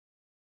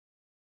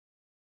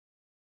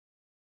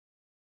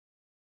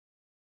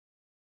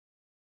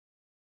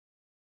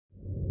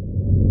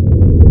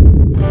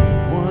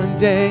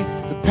day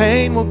the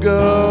pain will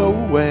go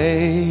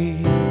away.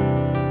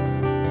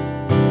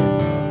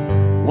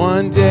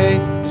 One day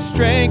the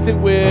strength it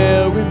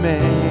will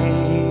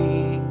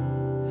remain.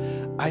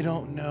 I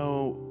don't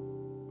know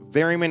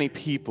very many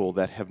people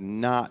that have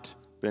not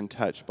been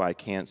touched by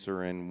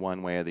cancer in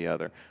one way or the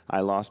other.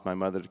 I lost my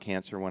mother to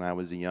cancer when I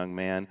was a young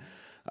man.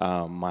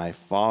 My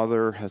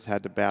father has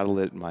had to battle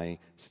it. My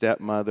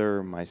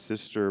stepmother, my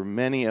sister,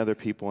 many other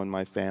people in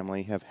my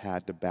family have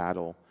had to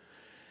battle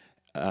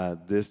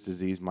this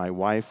disease. My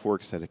wife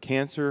works at a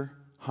cancer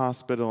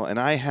hospital, and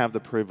I have the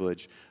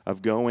privilege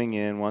of going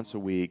in once a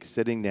week,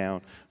 sitting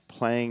down,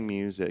 playing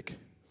music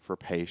for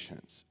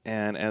patients.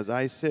 And as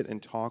I sit and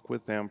talk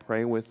with them,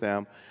 pray with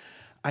them,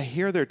 I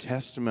hear their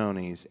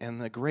testimonies and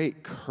the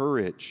great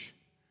courage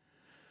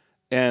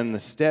and the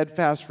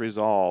steadfast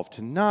resolve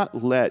to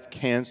not let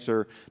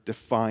cancer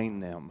define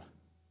them.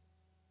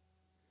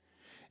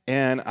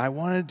 And I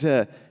wanted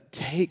to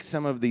take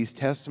some of these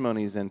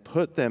testimonies and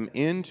put them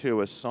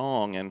into a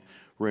song and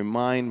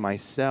remind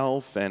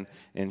myself and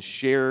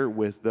share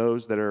with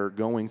those that are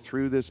going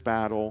through this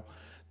battle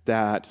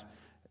that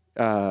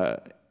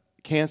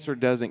cancer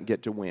doesn't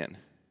get to win.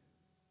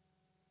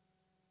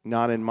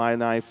 Not in my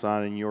life,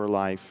 not in your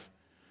life,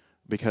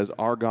 because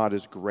our God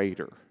is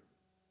greater.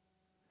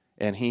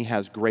 And He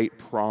has great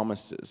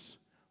promises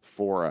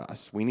for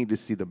us. We need to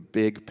see the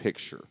big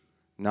picture,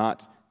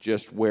 not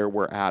just where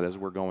we're at as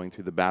we're going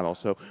through the battle.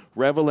 So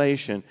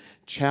Revelation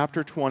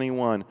chapter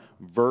 21,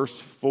 verse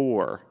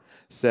 4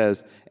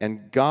 says,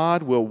 "And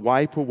God will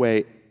wipe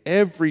away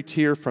every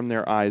tear from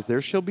their eyes.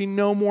 There shall be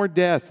no more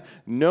death,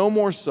 no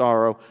more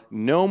sorrow,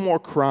 no more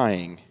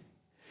crying.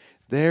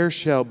 There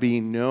shall be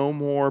no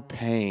more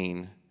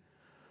pain,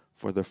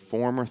 for the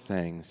former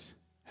things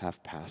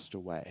have passed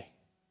away."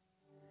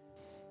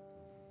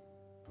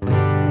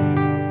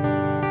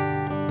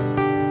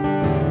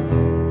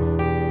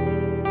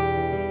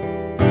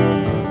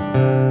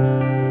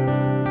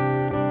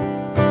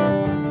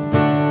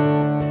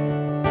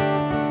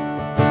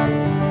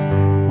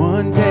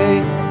 One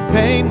day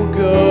pain will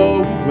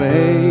go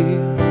away.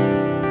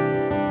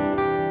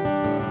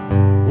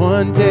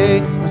 One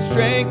day my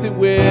strength it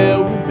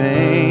will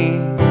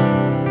remain.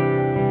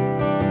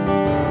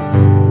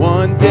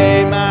 One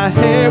day my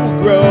hair will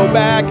grow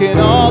back, and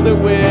all that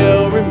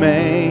will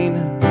remain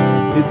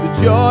is the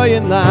joy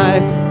in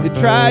life it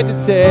tried to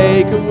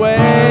take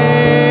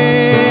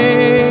away.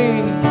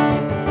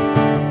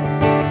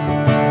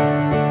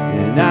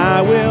 And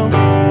I will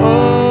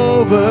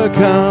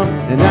overcome,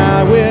 and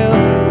I will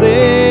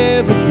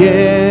live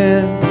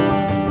again.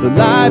 The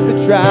life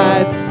it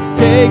tried to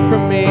take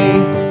from me,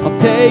 I'll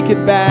take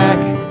it back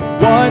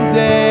one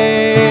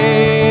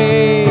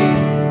day.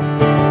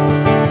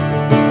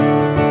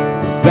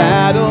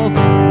 Battles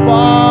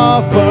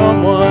far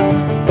from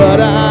won, but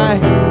I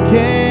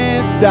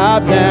can't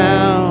stop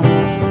now.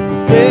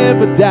 'Cause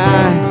live or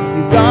die,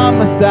 He's on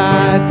my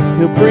side.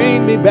 He'll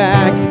bring me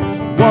back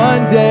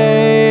one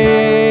day.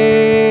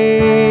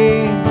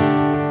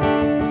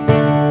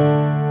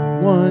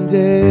 One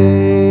day.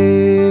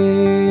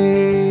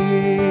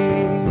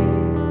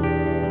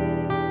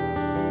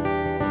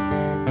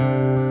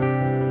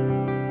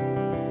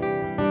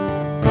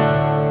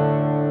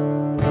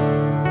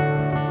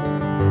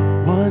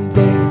 One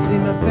day I'll see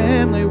my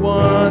family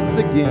once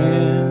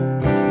again.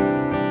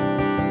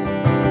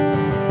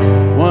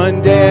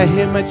 One day I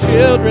hear my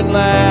children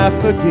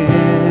laugh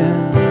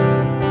again.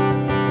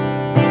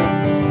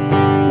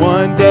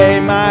 One day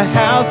my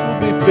house will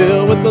be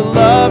filled with the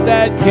love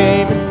that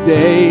came and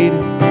stayed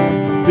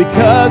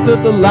because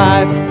of the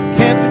life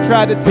cancer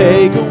tried to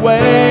take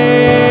away.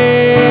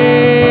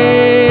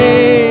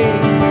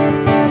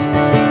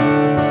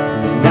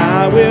 And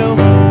I will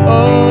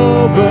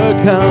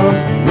overcome,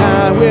 and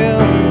I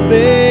will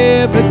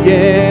live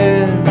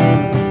again.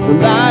 The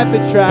life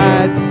it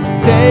tried to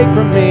take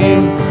from me,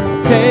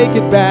 I'll take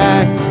it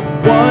back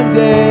one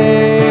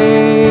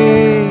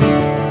day.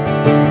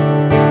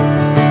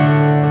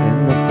 And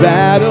the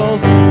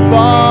battle's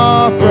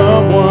far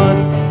from won,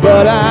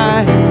 but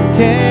I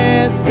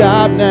can't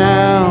stop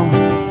now.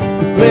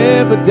 'Cause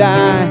live or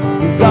die,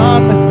 He's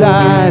on my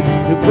side.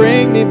 He'll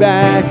bring me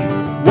back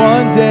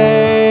one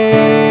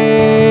day.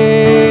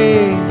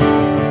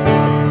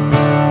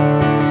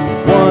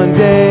 One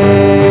day.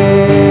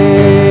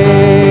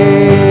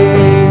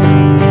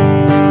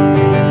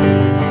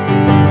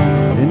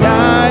 And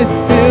I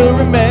still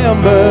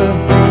remember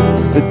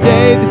the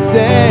day they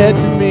said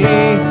to me,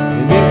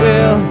 and it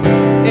will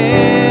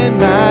end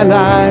my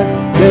life.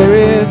 There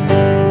is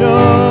no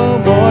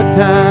more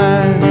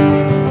time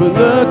for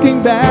looking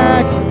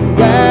back. I'm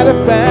glad I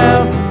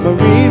found my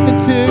reason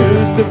to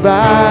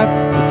survive.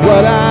 It's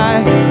what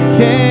I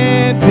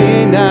can't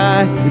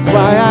deny. It's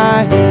why I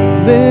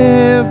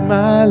live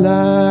my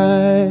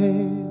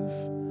life.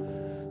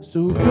 So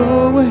go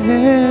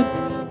ahead,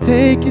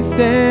 take your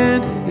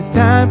stand. It's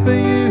time for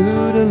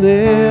you to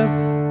live.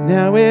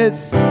 Now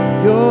it's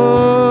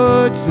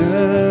your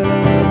turn.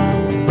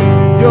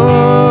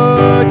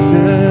 Your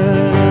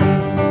turn.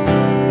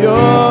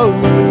 Your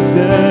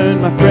turn,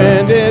 my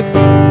friend, it's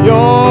your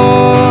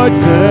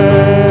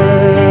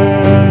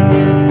overturn,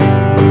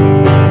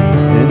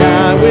 and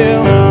I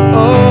will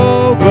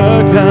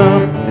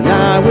overcome, and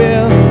I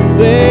will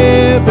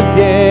live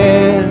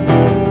again.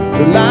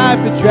 The life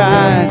it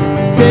tried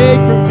to take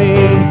from me,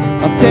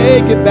 I'll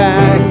take it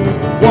back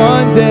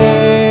one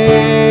day.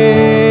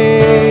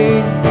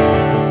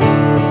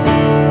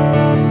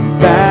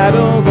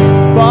 Battles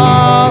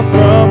far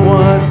from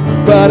one,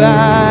 but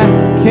I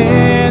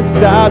can't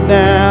stop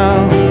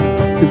now.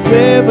 'Cause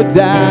live or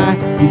die,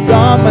 he's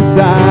on my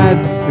side.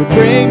 He'll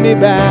bring me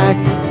back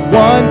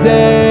one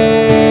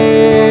day.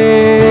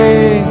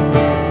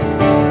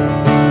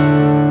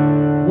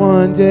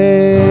 One day.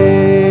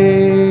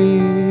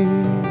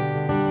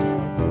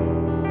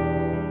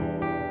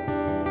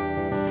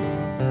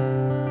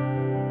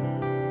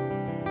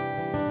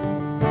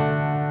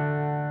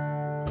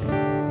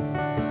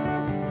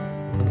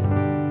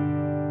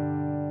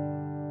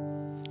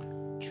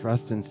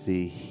 Trust and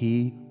see,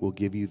 he will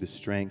give you the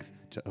strength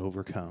to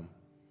overcome.